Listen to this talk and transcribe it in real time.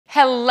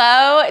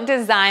Hello,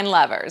 design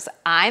lovers.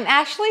 I'm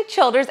Ashley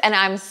Childers and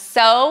I'm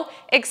so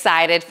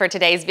excited for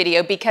today's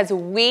video because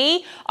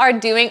we are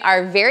doing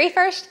our very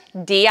first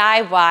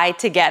DIY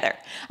together.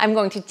 I'm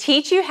going to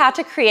teach you how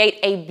to create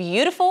a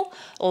beautiful,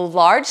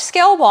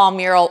 large-scale wall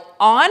mural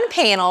on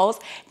panels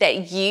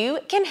that you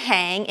can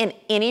hang in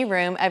any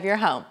room of your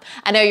home.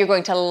 I know you're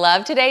going to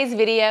love today's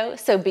video,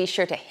 so be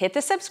sure to hit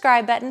the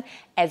subscribe button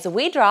as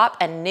we drop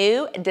a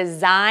new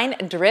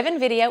design-driven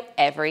video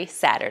every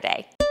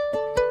Saturday.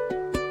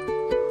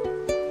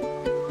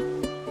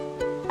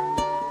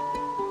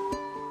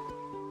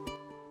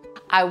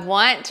 I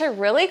want to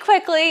really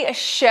quickly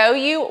show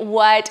you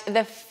what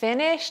the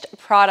finished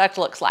product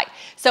looks like.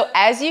 So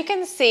as you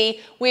can see,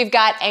 we've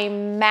got a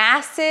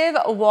massive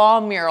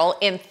wall mural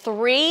in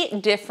 3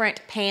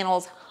 different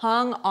panels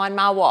hung on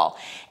my wall.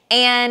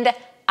 And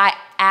I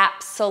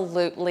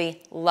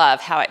absolutely love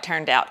how it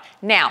turned out.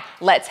 Now,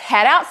 let's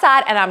head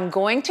outside and I'm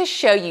going to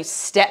show you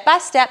step by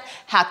step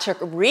how to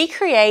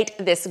recreate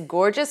this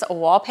gorgeous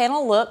wall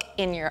panel look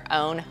in your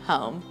own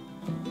home.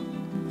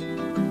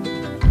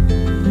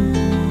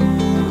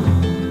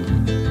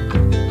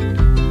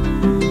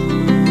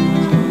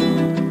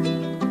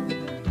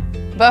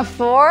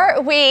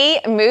 Before we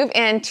move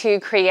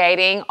into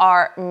creating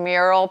our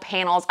mural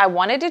panels, I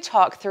wanted to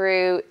talk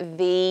through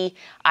the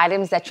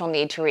items that you'll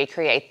need to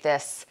recreate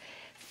this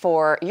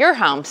for your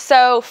home.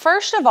 So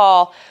first of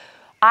all,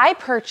 I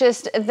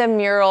purchased the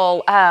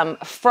mural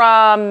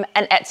from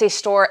an Etsy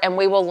store and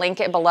we will link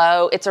it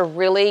below. It's a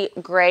really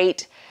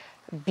great,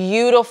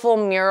 beautiful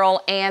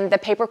mural and the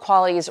paper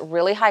quality is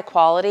really high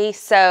quality.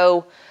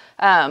 So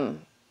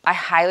I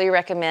highly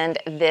recommend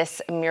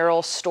this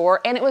mural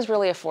store and it was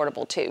really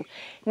affordable too.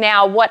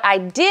 Now what I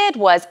did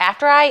was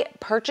after I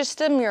purchased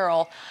the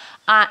mural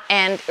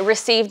and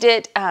received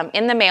it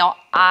in the mail,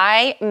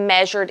 I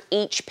measured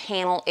each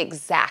panel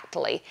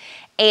exactly.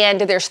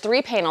 And there's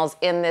 3 panels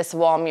in this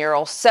wall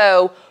mural.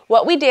 So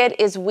what we did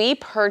is we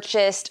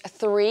purchased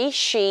 3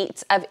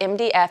 sheets of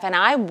MDF and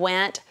I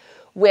went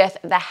with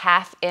the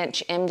 1/2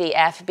 inch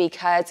MDF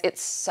because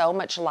it's so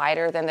much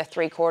lighter than the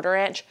 3/4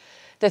 inch.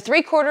 The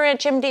 3/4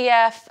 inch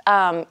MDF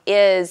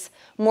is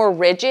more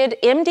rigid.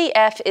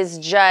 MDF is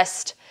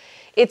just,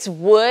 it's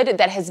wood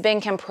that has been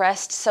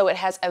compressed, so it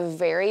has a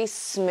very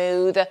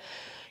smooth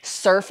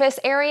surface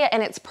area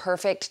and it's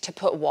perfect to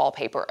put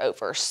wallpaper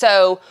over.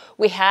 So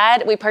we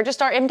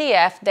purchased our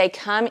MDF. They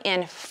come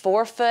in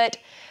 4-foot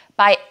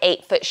by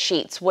 8-foot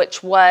sheets,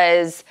 which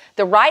was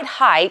the right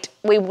height.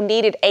 We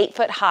needed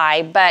 8-foot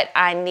high, but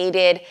I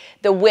needed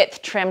the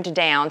width trimmed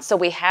down. So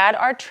we had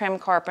our trim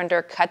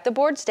carpenter cut the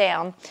boards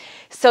down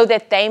so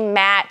that they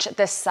match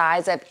the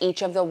size of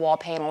each of the wall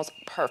panels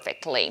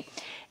perfectly.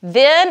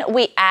 Then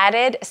we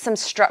added some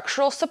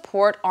structural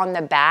support on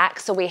the back.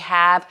 So we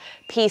have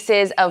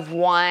pieces of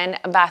 1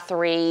 by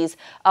 3s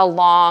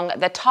along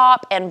the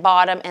top and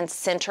bottom and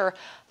center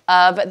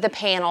of the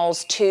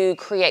panels to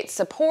create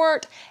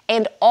support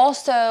and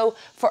also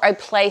for a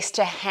place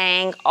to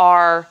hang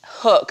our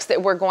hooks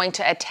that we're going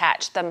to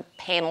attach the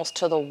panels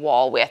to the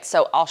wall with.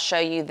 So I'll show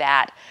you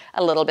that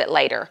a little bit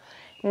later.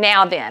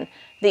 Now then,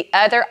 the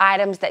other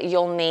items that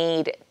you'll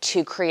need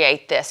to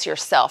create this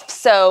yourself.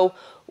 So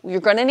you're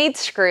gonna need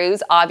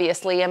screws,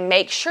 obviously, and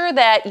make sure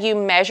that you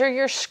measure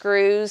your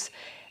screws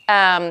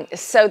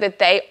so that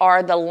they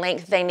are the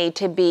length they need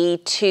to be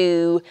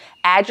to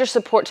add your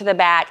support to the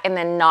back and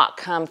then not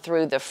come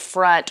through the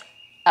front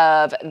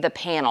of the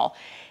panel.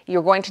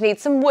 You're going to need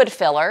some wood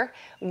filler.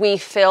 We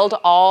filled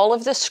all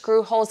of the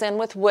screw holes in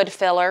with wood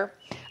filler,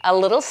 a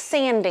little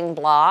sanding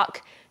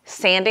block,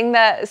 sanding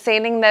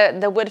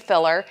the wood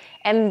filler,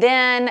 and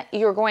then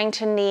you're going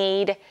to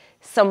need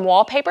some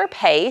wallpaper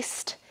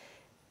paste.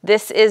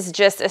 This is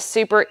just a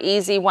super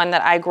easy one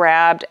that I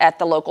grabbed at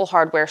the local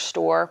hardware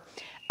store.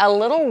 A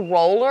little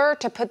roller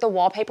to put the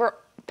wallpaper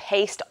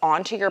paste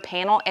onto your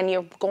panel, and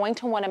you're going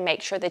to want to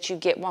make sure that you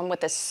get one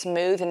with a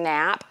smooth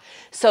nap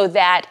so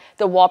that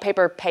the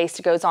wallpaper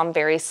paste goes on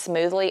very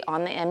smoothly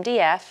on the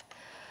MDF.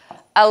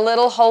 A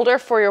little holder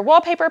for your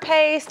wallpaper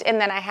paste,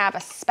 and then I have a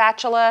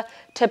spatula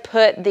to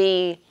put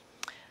the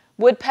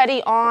wood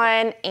putty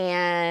on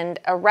and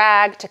a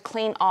rag to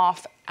clean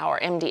off our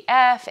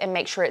MDF and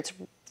make sure it's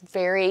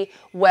very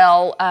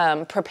well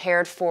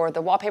prepared for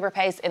the wallpaper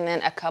paste, and then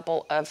a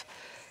couple of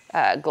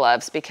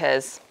gloves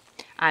because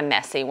I'm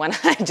messy when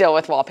I deal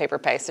with wallpaper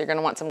paste, so you're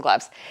gonna want some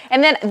gloves.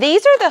 And then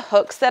these are the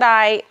hooks that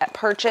I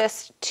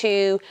purchased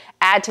to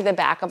add to the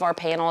back of our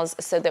panels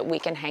so that we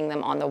can hang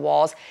them on the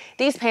walls.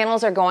 These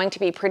panels are going to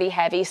be pretty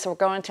heavy, so we're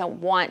going to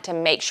want to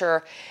make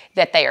sure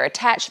that they are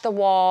attached to the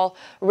wall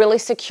really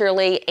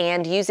securely,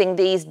 and using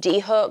these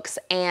D-hooks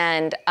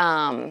and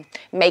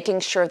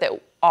making sure that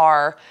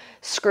our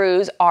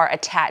screws are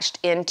attached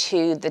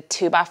into the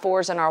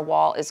 2x4s in our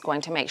wall is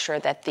going to make sure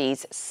that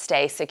these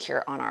stay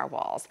secure on our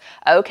walls.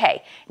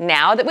 Okay,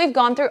 now that we've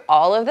gone through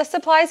all of the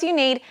supplies you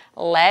need,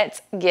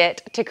 let's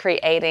get to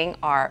creating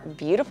our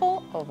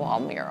beautiful wall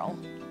mural.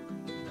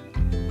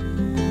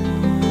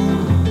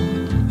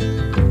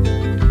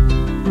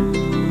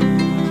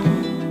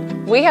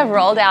 We have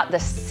rolled out the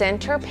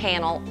center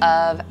panel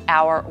of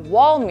our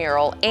wall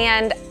mural,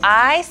 and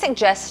I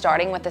suggest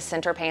starting with the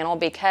center panel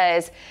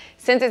because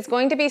since it's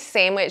going to be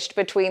sandwiched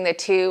between the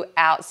two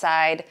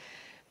outside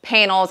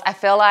panels, I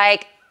feel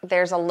like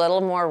there's a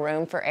little more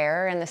room for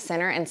error in the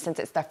center, and since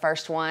it's the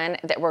first one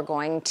that we're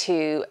going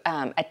to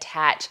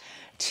attach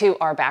to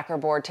our backer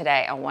board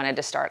today, I wanted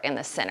to start in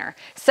the center.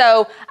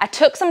 So I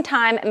took some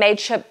time,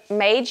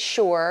 made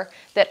sure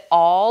that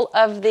all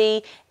of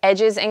the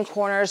edges and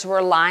corners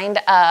were lined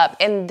up.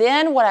 And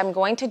then what I'm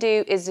going to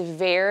do is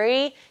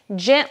very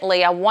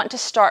gently, I want to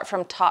start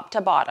from top to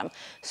bottom.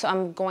 So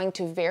I'm going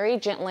to very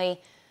gently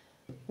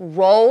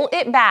roll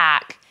it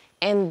back,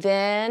 and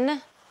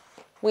then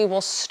we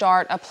will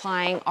start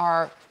applying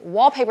our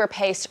wallpaper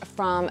paste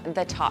from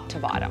the top to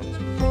bottom.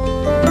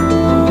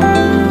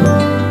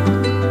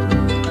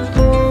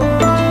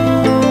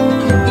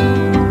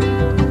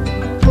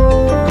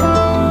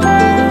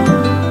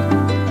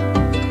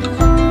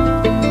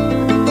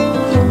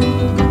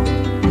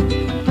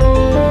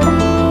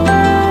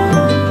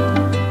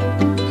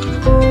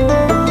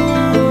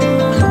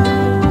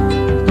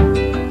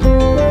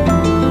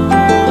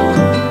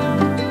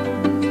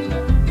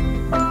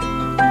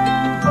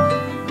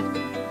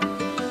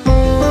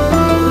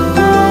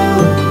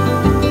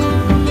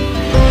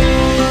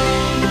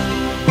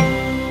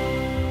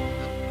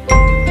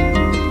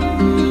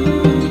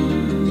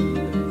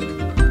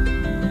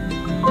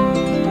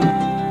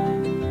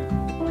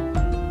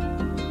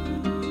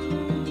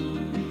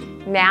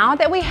 Now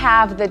that we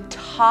have the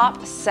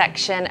top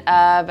section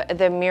of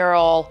the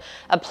mural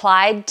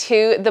applied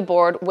to the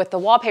board with the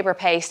wallpaper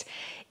paste,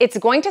 it's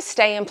going to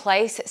stay in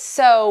place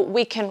so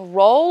we can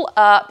roll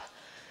up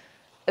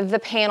the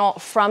panel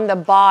from the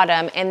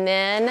bottom and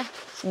then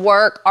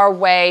work our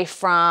way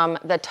from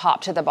the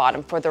top to the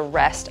bottom for the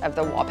rest of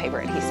the wallpaper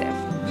adhesive.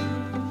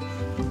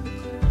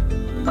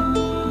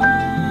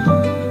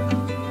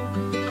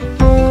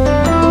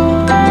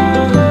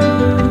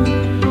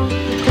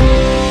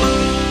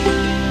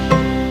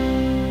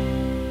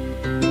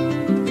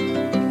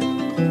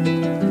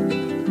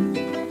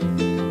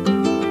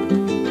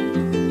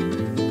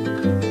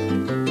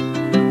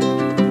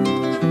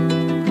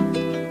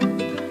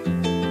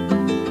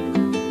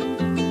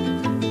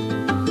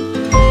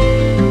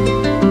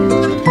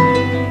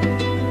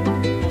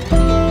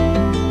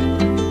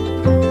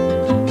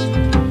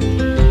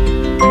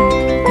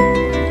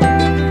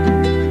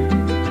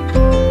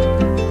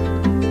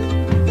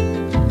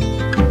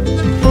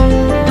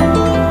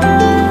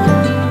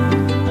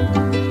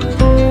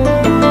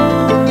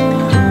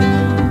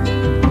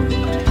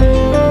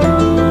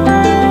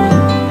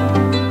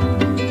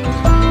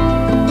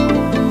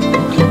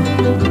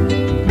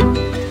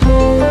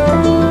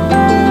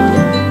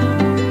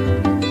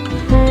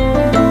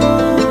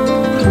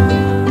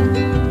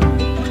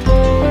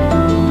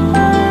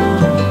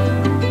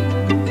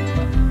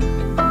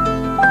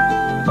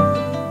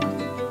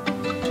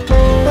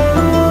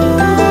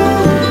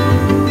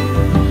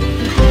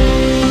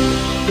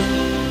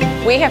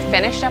 We have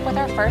finished up with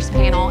our first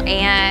panel,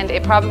 and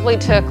it probably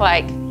took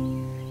like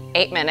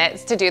 8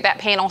 minutes to do that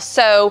panel.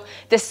 So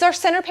this is our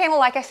center panel.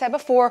 Like I said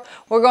before,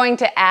 we're going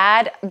to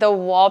add the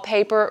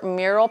wallpaper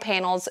mural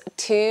panels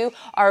to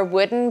our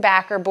wooden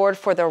backer board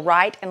for the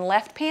right and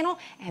left panel,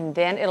 and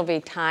then it'll be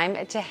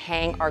time to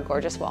hang our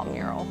gorgeous wall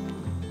mural.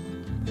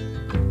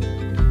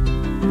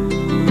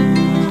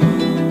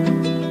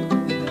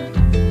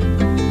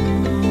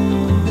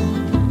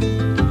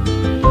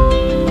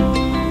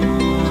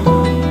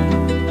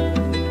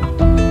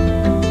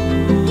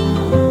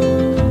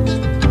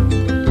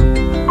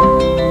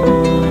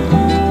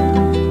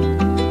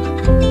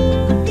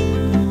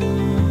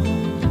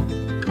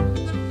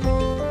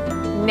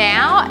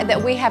 Now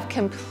that we have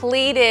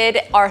completed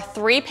our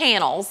 3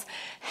 panels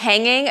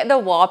hanging the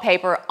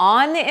wallpaper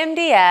on the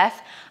MDF,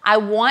 I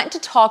want to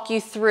talk you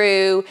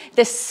through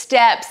the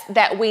steps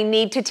that we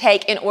need to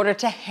take in order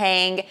to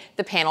hang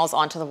the panels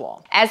onto the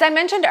wall. As I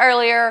mentioned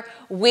earlier,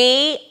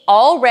 we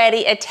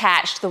already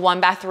attached the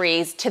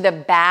 1x3s to the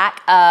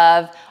back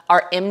of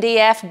our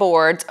MDF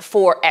boards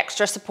for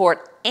extra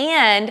support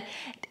and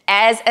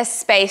as a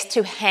space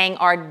to hang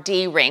our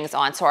D-rings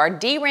on. So our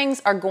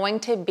D-rings are going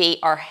to be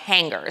our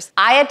hangers.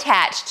 I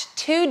attached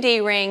 2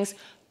 D-rings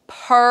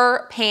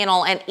per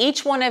panel, and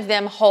each one of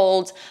them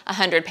holds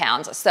 100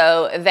 pounds.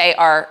 So they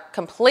are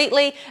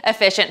completely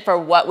efficient for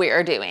what we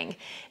are doing.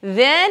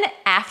 Then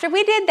after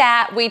we did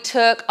that, we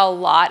took a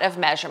lot of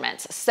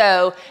measurements.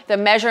 So the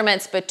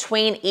measurements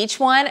between each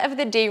one of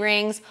the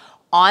D-rings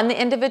on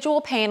the individual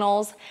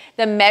panels,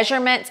 the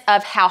measurements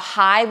of how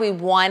high we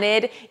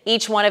wanted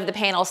each one of the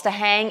panels to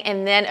hang,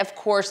 and then of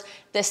course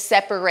the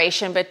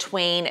separation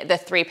between the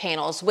 3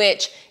 panels,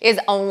 which is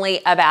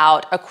only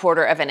about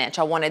 1/4 of an inch.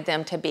 I wanted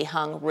them to be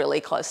hung really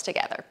close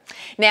together.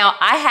 Now,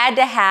 I had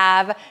to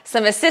have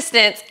some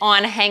assistance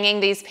on hanging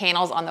these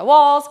panels on the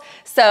walls,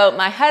 so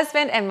my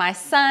husband and my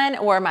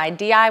son were my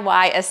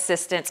DIY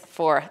assistants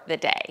for the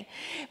day.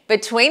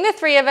 Between the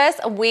 3 of us,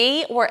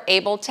 we were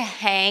able to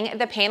hang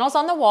the panels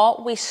on the wall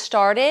wall, we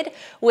started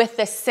with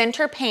the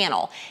center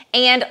panel.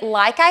 And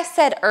like I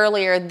said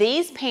earlier,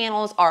 these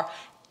panels are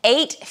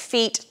 8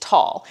 feet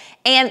tall.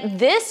 And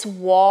this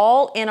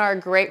wall in our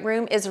great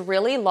room is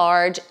really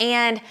large,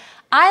 and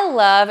I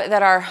love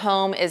that our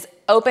home is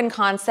open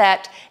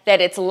concept, that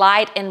it's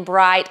light and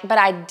bright, but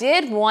I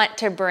did want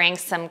to bring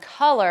some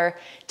color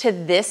to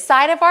this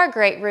side of our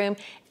great room,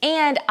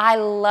 and I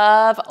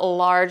love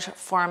large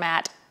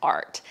format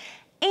art.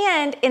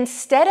 And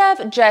instead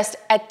of just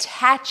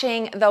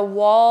attaching the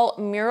wall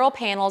mural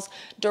panels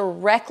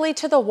directly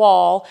to the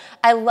wall,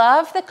 I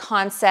love the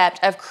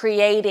concept of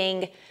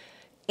creating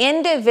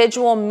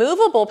individual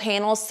movable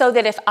panels so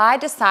that if I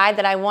decide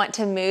that I want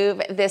to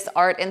move this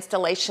art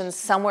installation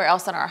somewhere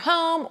else in our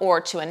home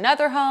or to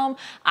another home,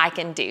 I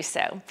can do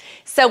so.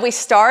 So we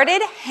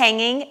started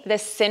hanging the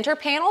center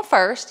panel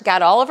first,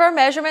 got all of our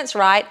measurements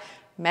right,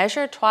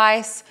 measured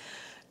twice,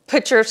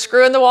 put your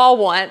screw in the wall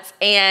once,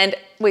 and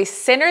we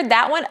centered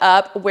that one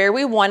up where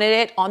we wanted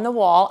it on the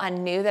wall. I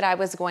knew that I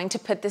was going to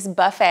put this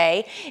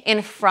buffet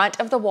in front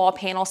of the wall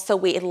panel, so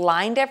we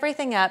lined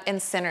everything up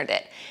and centered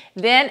it.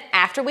 Then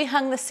after we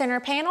hung the center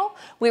panel,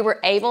 we were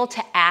able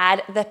to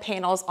add the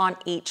panels on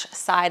each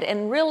side,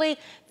 and really,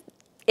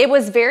 it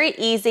was very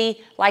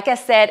easy. Like I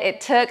said,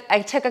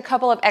 I took a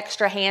couple of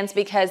extra hands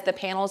because the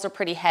panels are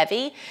pretty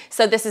heavy.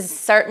 So this is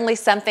certainly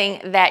something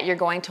that you're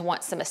going to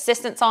want some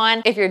assistance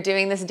on if you're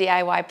doing this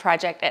DIY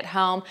project at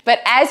home. But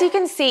as you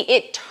can see,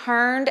 it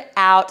turned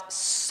out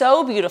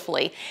so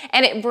beautifully,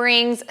 and it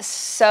brings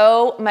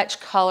so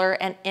much color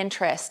and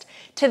interest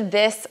to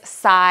this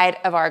side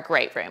of our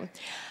great room.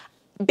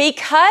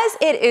 Because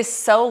it is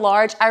so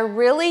large, I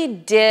really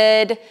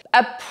did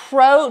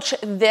approach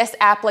this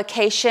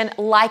application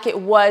like it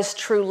was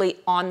truly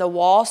on the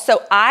wall.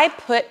 So I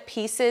put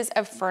pieces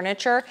of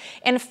furniture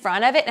in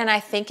front of it, and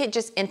I think it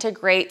just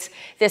integrates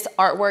this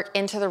artwork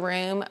into the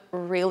room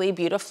really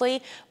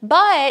beautifully.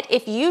 But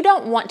if you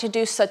don't want to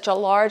do such a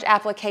large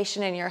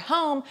application in your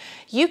home,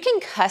 you can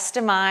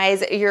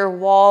customize your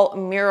wall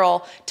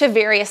mural to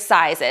various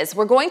sizes.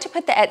 We're going to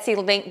put the Etsy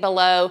link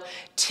below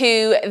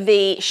to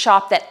the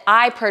shop that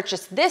I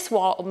purchased this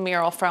wall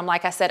mural from,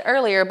 like I said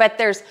earlier, but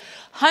there's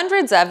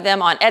hundreds of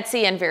them on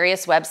Etsy and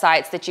various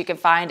websites that you can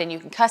find, and you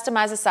can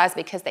customize the size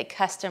because they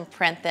custom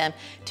print them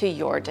to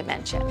your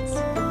dimensions.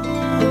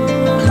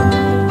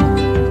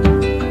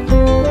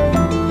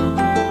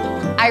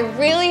 I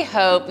really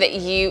hope that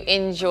you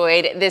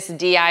enjoyed this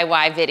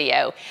DIY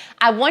video.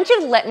 I want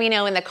you to let me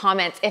know in the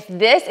comments if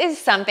this is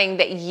something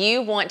that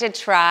you want to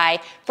try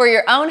for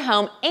your own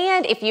home,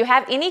 and if you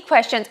have any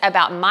questions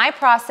about my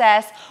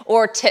process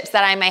or tips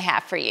that I may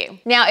have for you.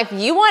 Now, if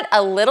you want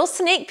a little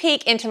sneak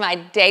peek into my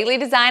daily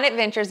design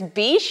adventures,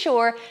 be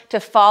sure to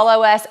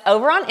follow us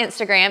over on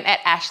Instagram at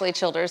Ashley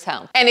Childers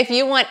Home. And if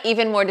you want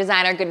even more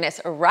designer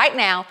goodness right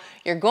now,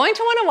 you're going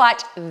to want to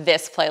watch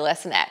this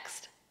playlist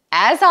next.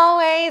 As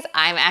always,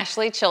 I'm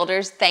Ashley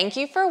Childers. Thank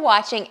you for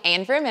watching,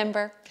 and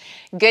remember,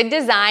 good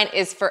design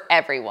is for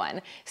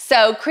everyone.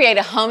 So create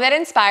a home that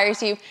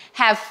inspires you,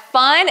 have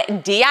fun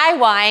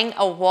DIYing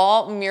a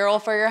wall mural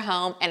for your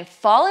home, and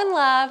fall in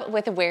love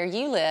with where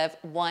you live,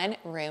 one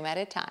room at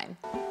a time.